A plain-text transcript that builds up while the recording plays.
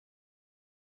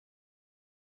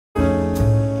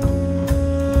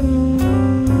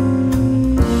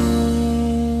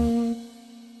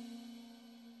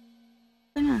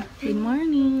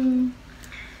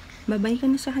Babay ka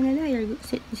na sa kanila.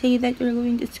 Say that you're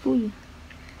going to school.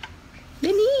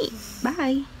 Dali!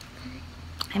 Bye!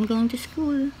 I'm going to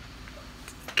school.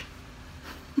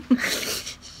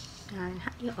 Yan,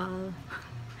 hi all.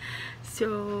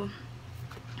 So,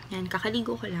 yan,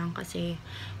 kakaligo ko lang kasi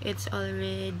it's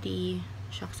already,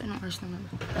 shucks, anong oras naman?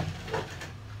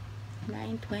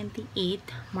 9:28,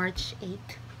 March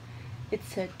 8.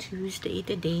 It's a Tuesday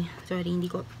today. Sorry,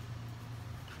 hindi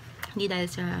dahil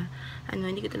sa,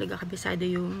 hindi ko talaga kabisado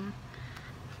yung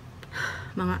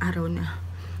mga araw na.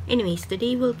 Anyways,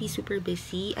 today will be super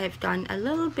busy. I've done a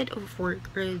little bit of work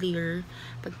earlier.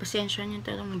 Pagpasensya nyo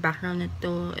itong background na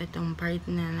to, itong part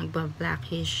na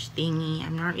nagba-blackish thingy.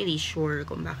 I'm not really sure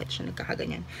kung bakit siya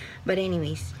nagkakaganyan. But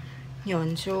anyways,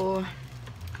 yun. So,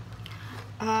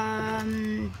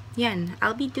 yan.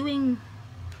 I'll be doing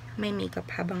my makeup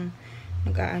habang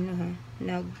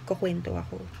nagkukwento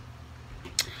ako.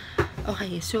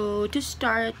 Okay, so to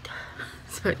start,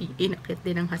 sorry, inakit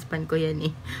din ng husband ko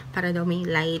yan eh. Para daw may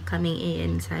light coming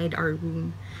inside our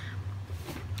room.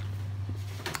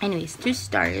 Anyways, to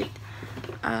start,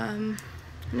 ano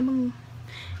bang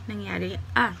nangyari?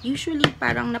 Usually,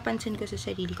 parang napansin ko sa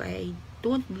sarili ko, I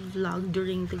don't vlog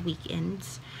during the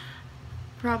weekends.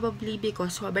 Probably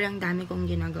because sobrang dami kong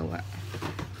ginagawa.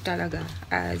 Talaga,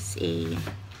 as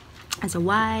a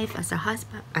wife, as a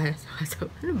husband, as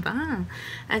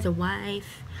a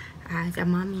wife, as a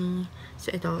mommy.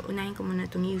 So, ito, unahin ko muna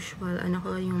itong usual,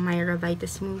 yung Myra Vita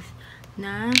Smooth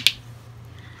na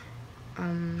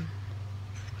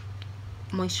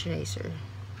moisturizer.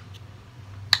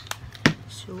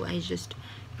 So, I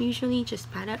usually just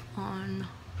pat it on.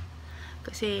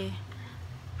 Kasi,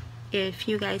 if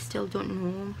you guys still don't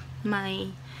know, my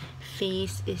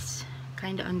face is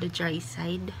kinda on the dry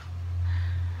side.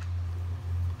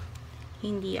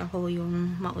 Hindi ako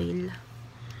yung ma-oil.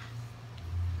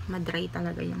 Madry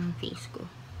talaga yung face ko.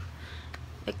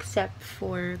 Except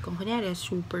for, kung kunyari,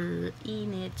 super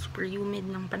init, super humid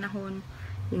ng panahon,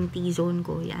 yung T-zone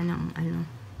ko, yan ang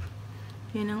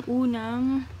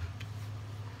unang,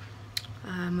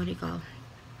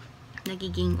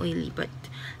 nagiging oily. But,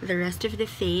 the rest of the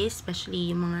face, especially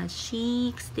yung mga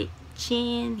cheeks, the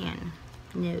chin, yan,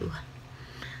 no.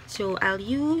 So, I'll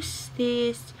use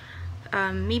this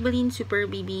Maybelline Super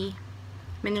BB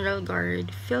Mineral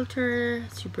Guard Filter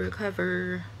Super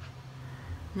Cover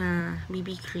na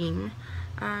BB cream.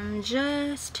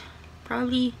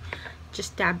 Probably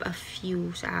just dab a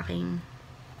few sa aking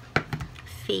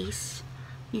face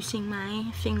using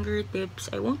my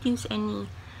fingertips. I won't use any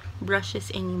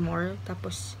brushes anymore.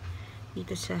 Tapos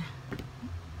dito sa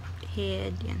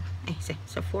head, yan.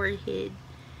 Sa forehead,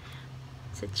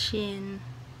 sa chin,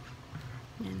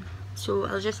 yan. So,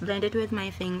 I'll just blend it with my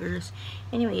fingers.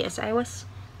 Anyway, as I was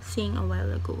saying a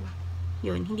while ago,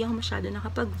 yun, hindi ako masyado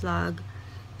nakapag-vlog.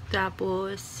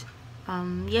 Tapos,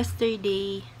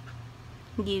 yesterday,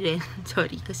 hindi rin,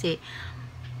 sorry, kasi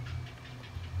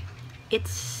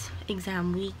it's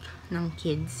exam week ng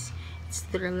kids. It's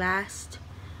their last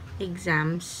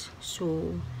exams.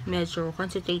 So, medyo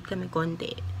concentrate kami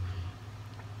konti.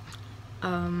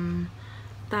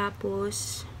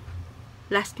 Tapos,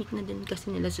 last week na din kasi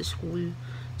nila sa school.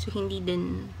 So, hindi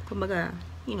din, kumbaga,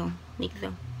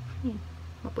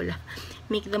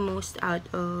 make the most out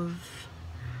of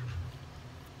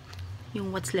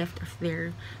yung what's left of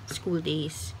their school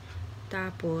days.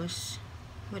 Tapos,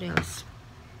 what else?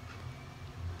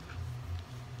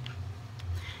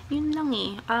 Yun lang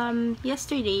eh.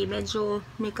 Yesterday, medyo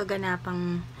may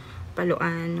kaganapang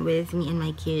paluan with me and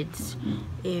my kids.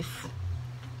 If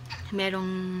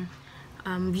merong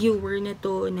viewer na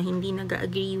to na hindi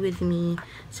nag-agree with me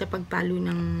sa pagpalo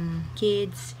ng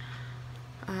kids.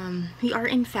 We are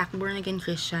in fact born again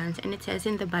Christians, and it says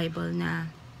in the Bible na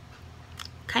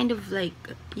kind of like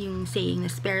yung saying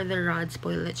na spare the rod,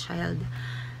 spoil the child.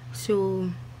 So,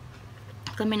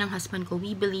 kami ng husband ko,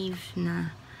 we believe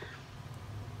na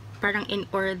parang in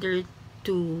order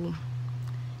to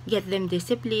get them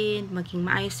disciplined, maging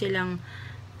maayos silang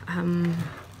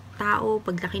tao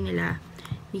paglaki nila,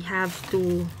 we have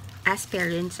to, as their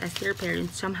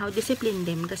parents, somehow discipline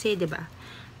them. Kasi, diba,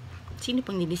 sino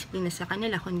pang didisiplina sa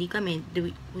kanila kundi kami?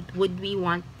 Would we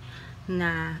want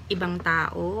na ibang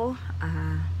tao,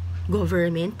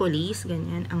 government, police,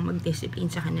 ganyan, ang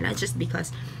mag-discipline sa kanila just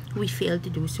because we fail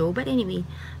to do so? But anyway,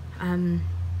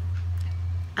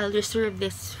 I'll reserve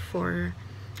this for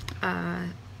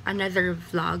another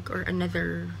vlog or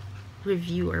another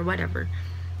review or whatever,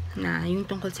 na yung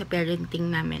tungkol sa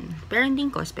parenting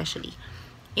ko especially.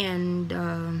 And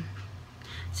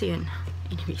so yun,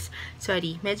 anyways,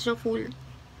 sorry, medyo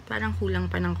parang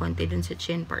kulang pa ng konti dun sa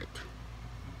chin part.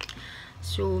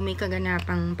 So, may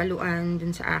kaganapang paluan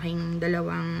dun sa aking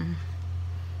dalawang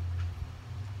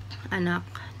anak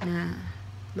na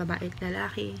babae at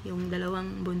lalaki, yung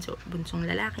dalawang bunsong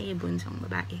lalaki, bunsong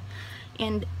babae.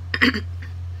 And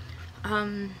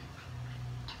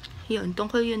yun,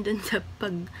 tungkol yun dun sa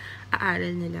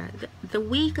pag-aaral nila. The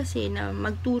way kasi na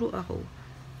magturo ako,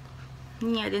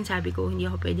 yun nga din sabi ko, hindi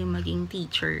ako pwedeng maging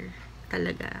teacher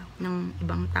talaga ng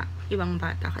ibang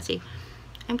bata kasi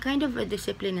I'm kind of a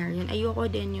disciplinarian.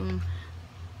 Ayoko din yung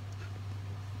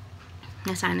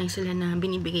nasanay sila na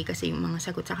binibigay kasi yung mga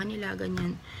sagot sa kanila,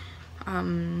 ganyan.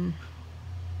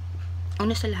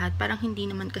 Una sa lahat, parang hindi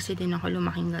naman kasi din ako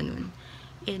lumaking ganun.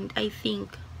 And I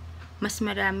think, mas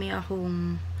marami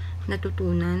akong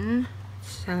natutunan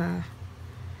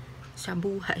sa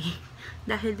buhay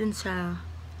dahil dun sa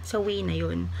way na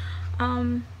yun.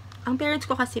 Ang parents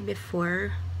ko kasi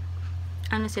before,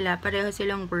 pareho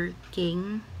silang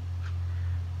working,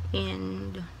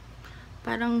 and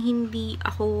parang hindi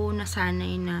ako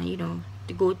nasanay na, you know,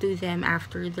 to go to them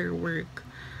after their work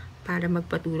para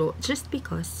magpaturo, just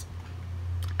because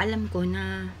alam ko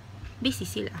na busy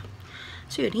sila.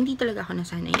 So yun, hindi talaga ako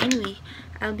nasanay. Anyway,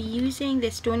 I'll be using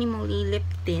this Tony Moly lip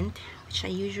tint, which I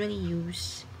usually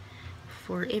use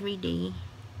for everyday.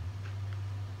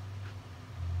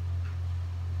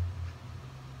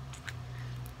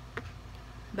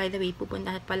 By the way,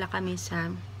 pupunta pala kami sa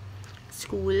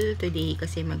school today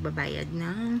kasi magbabayad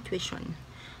ng tuition.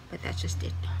 But that's just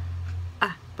it.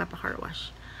 Papa-car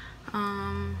wash.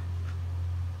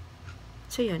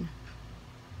 So yun.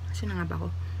 So na nga ba ako?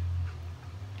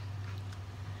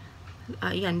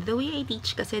 Yan, the way I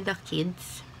teach kasi the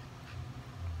kids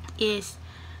is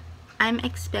I'm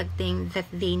expecting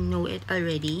that they know it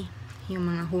already,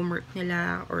 yung mga homework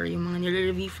nila or yung mga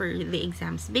nire-review for the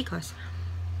exams, because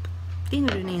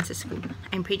tinuro na yan sa school.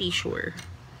 I'm pretty sure.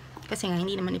 Kasi nga,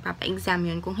 hindi naman ipapa-exam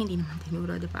yun kung hindi naman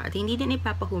tinuro, diba? At hindi din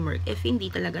ipapa-homework if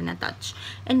hindi talaga na-touch.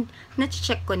 And,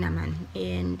 na-check ko naman.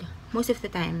 And, most of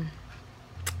the time,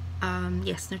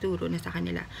 yes, naturo na sa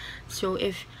kanila. So,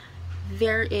 if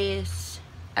there is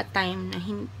a time na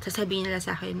sasabihin nila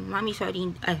sa akin, Mommy, sorry,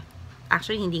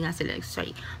 actually, hindi nga sila,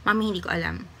 sorry, Mommy, hindi ko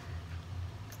alam.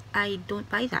 I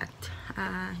don't buy that.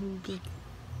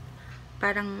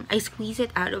 Parang, I squeeze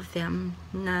it out of them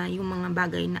na yung mga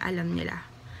bagay na alam nila.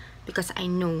 Because I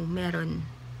know meron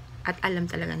at alam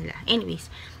talaga nila.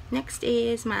 Anyways, next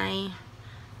is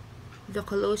the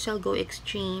Colossal Go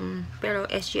Extreme, pero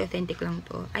SG Authentic lang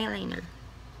to, eyeliner.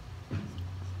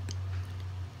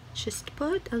 Just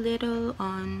put a little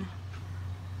on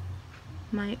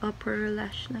my upper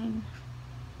lash line.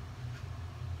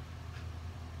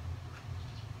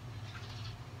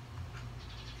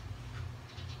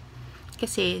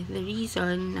 Kasi the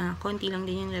reason na konti lang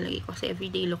din yung lalagay ko kasi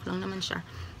everyday look lang naman siya.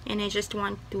 And I just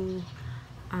want to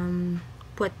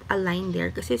put a line there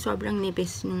kasi sobrang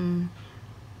nipis nung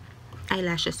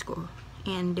eyelashes ko.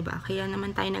 And diba, kaya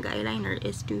naman tayo nag-eyeliner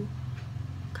is to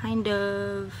kind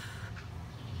of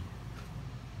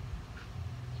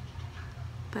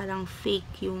parang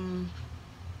fake yung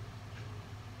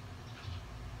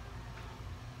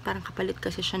parang kapalit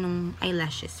kasi siya nung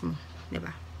eyelashes mo,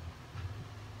 diba?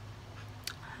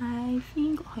 I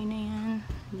think okay na yan.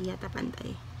 Hindi yata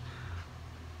pantay.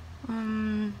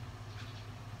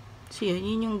 So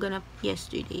yun yung ganap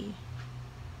yesterday.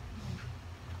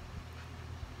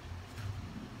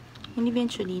 And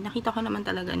eventually, nakita ko naman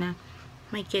talaga na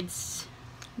my kids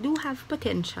do have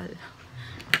potential.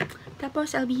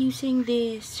 Tapos, I'll be using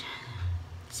this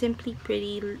Simply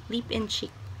Pretty Lip and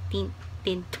Cheek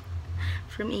tint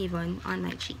from Avon on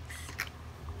my cheeks.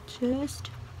 Just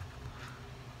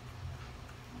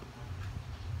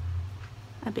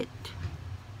a bit.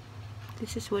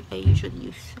 This is what I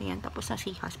usually use. Ayan, tapos na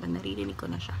si husband, naririnig ko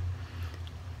na siya.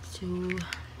 So,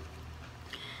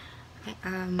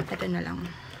 ito na lang.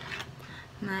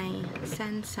 My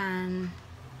Sansan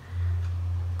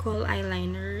Kohl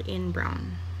eyeliner in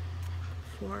brown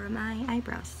for my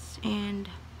eyebrows. And,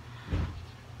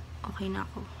 okay na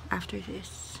ako after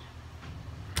this.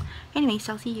 Anyways,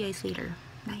 I'll see you guys later.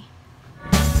 Bye.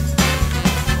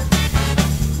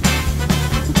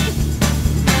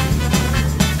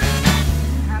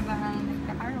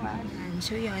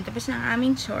 So yun, tapos na ang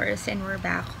aming chores and we're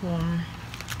back home.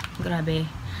 Grabe.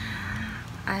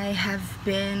 I have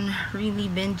been really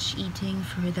binge eating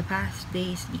for the past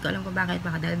days. Di ko alam kung bakit.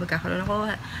 Baka dahil magkakaroon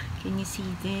ako. Can you see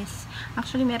this?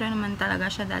 Actually, meron naman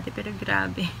talaga siya dati, pero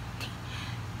grabe.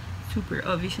 Super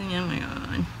obvious na niya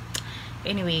ngayon.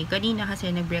 Anyway, kanina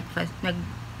kasi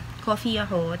nag-coffee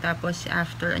ako. Tapos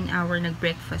after an hour,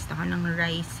 nag-breakfast ako ng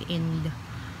rice and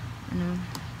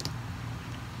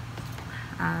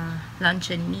lunch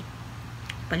and meat.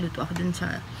 Paluto ako dun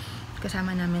sa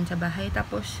kasama namin sa bahay.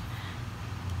 Tapos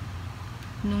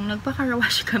nung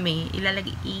nagpa-car-wash kami,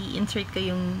 i-insert ko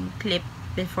yung clip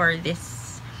before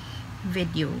this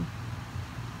video.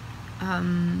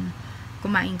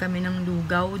 Kumain kami ng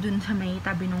lugaw dun sa may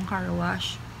tabi ng car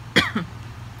wash.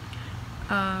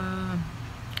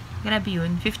 Grabe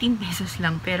yun, 15 pesos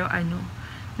lang, pero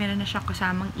meron na siyang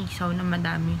kasamang isaw na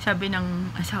madami. Sabi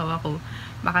ng asawa ko,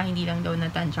 baka hindi lang daw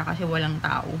natansya kasi walang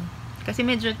tao. Kasi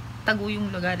medyo tago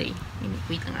yung lugar eh.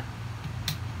 Wait lang nga.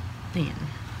 Ayan.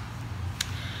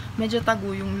 Medyo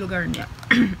tago yung lugar niya.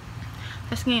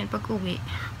 Tapos ngayon, pag uwi,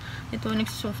 ito,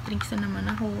 nagsosoft drinks na naman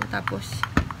ako. Tapos,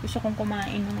 gusto kong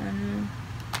kumain ng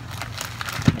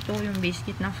ito yung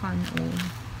biscuit na Fun O.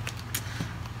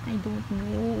 I don't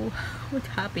know what's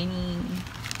happening.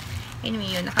 Anyway,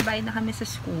 yun, nakabayad na kami sa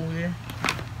school.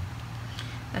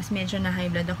 Tapos medyo na high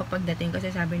blood ako pagdating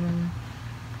kasi sabi nung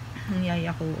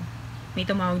yaya ko, may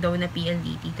tumawag daw na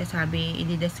PLDT, tapos sabi,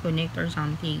 i-disconnect or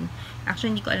something.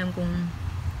 Actually, hindi ko alam kung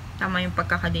tama yung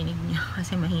pagkakadinig niya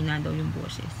kasi mahina daw yung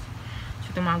boses.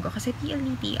 So, tumawag ako kasi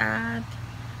PLDT at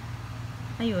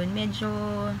ayun, medyo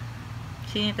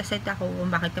sinitaset ako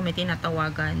kung bakit kami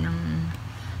tinatawagan ng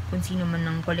kung sino man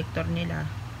ng collector nila.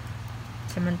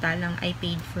 Samantalang I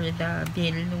paid for the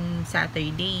bill nung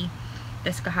Saturday.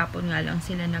 Tapos kahapon nga lang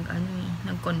sila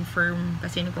nag-confirm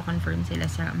kasi nagko-confirm sila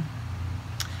sa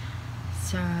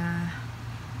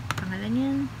pangalan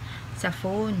yan, sa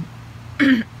phone.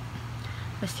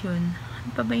 Tapos yun,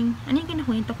 ano yung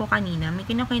kinakwento ko kanina?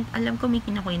 Alam ko may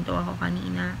kinakwento ako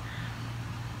kanina.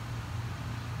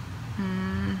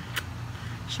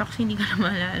 Shocks, hindi ko na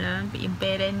maalala. Yung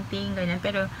parenting, ganyan.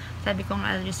 Pero sabi ko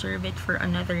I'll reserve it for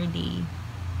another day.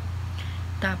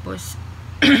 Tapos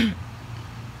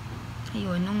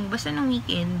ayun, basta nung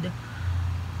weekend,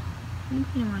 ano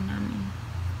ba naman namin?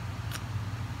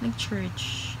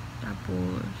 Nag-church.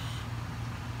 Tapos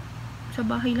sa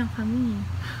bahay lang kami.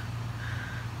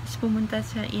 Tapos pumunta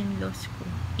sa in-laws ko.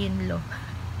 In-law.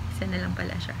 Isa na lang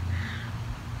pala siya.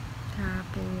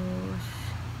 Tapos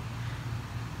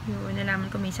yun, nalaman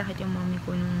ko may sakit yung mommy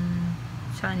ko nung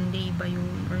Sunday ba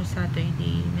yun or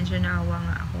Saturday. Medyo naawa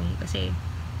nga ako eh, kasi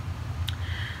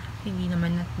hindi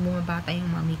naman bumabata yung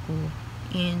mommy ko.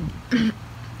 And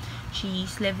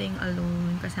she's living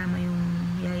alone, kasama yung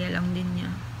yaya lang din niya.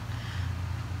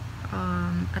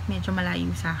 At medyo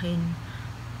malayo sa akin.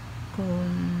 Kung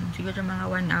siguro mga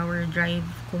 1 hour drive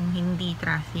kung hindi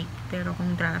traffic. Pero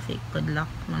kung traffic, good luck,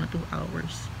 mga 2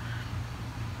 hours.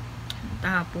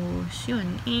 Tapos,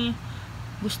 yun,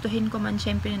 gustuhin ko man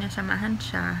syempre na samahan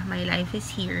siya. My life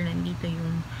is here. Nandito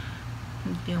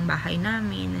yung bahay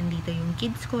namin. Nandito yung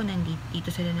kids ko. Nandito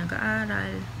sila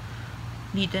nag-aaral.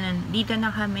 Dito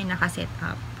na kami nakaset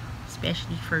up.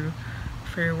 Especially for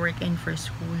work and for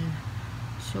school.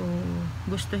 So,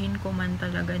 gustuhin ko man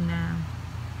talaga na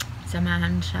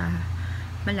samahan siya.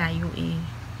 Malayo eh.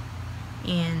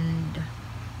 And,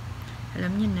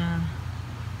 alam niyo na,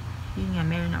 yun nga,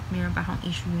 meron pa akong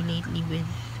issue lately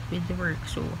with the work.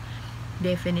 So,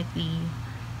 definitely,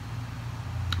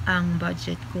 ang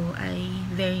budget ko ay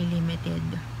very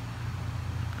limited.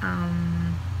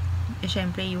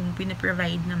 Syempre, yung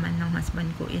pinaprovide naman ng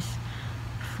husband ko is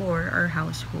for our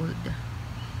household.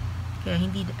 Kaya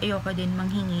ayoko din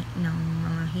manghingi ng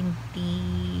mga hindi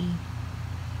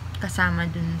kasama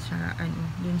dun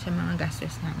sa mga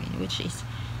gastos namin, which is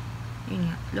yun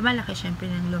nga, lumalaki syempre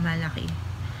ng lumalaki.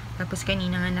 Tapos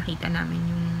kanina nga nakita namin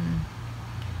yung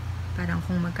parang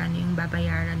kung magkano yung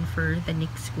babayaran for the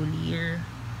next school year.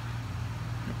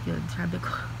 At yun, sabi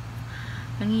ko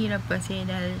ang hirap kasi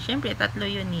dahil syempre tatlo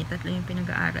yung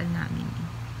pinag-aaral namin.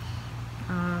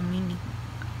 Hindi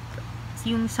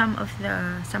yung some of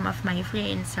my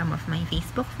friends, some of my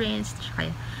Facebook friends,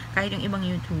 kahit yung ibang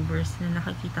YouTubers na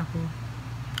nakikita ko,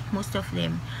 most of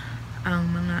them,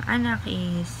 ang mga anak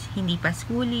is hindi pa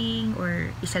schooling or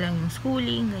isa lang yung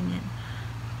schooling, ganyan.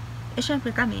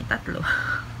 Syempre kami, tatlo.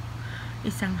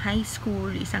 Isang high school,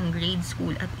 isang grade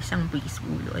school, at isang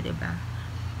preschool, o diba?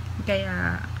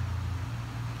 Kaya,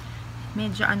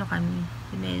 medyo kami,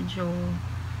 medyo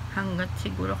hanggat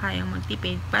siguro kayang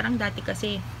magtipid. Parang dati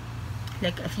kasi,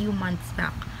 like a few months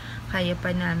back, kaya pa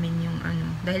namin yung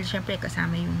dahil syempre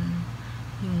kasama yung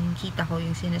kita ko,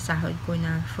 yung sinasahod ko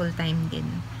na full time din.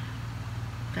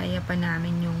 Kaya pa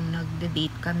namin yung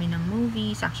nagde-date kami ng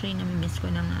movies. Actually, namimiss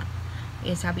ko na nga.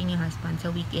 Sabi ni husband,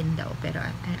 sa weekend daw. Pero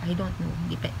I don't know.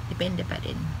 Depende pa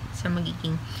rin sa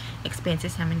magiging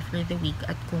expenses namin for the week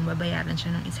at kung babayaran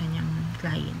siya ng isa niyang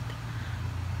client.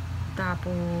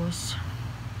 Tapos,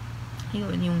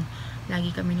 yun, yung lagi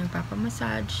kami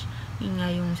nagpapamassage. yun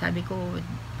nga yung sabi ko,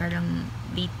 parang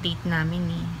date namin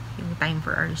eh, yung time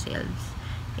for ourselves.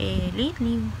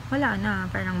 Lately, wala na.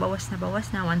 Parang bawas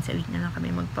na. Once a week na lang kami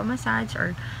magpamassage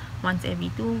or once every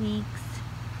 2 weeks.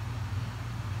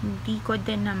 Hindi ko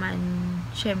din naman,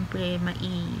 syempre,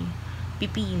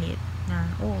 maipipilit na,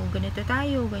 ganito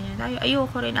tayo, ganyan tayo.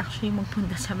 Ayoko rin actually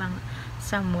magpunta sa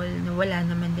mall na wala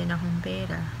naman din akong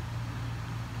pera.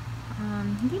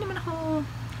 Hindi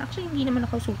naman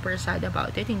ako super sad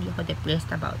about it. Hindi ako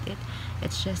depressed about it.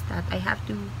 It's just that I have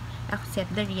to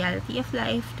accept the reality of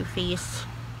life, to face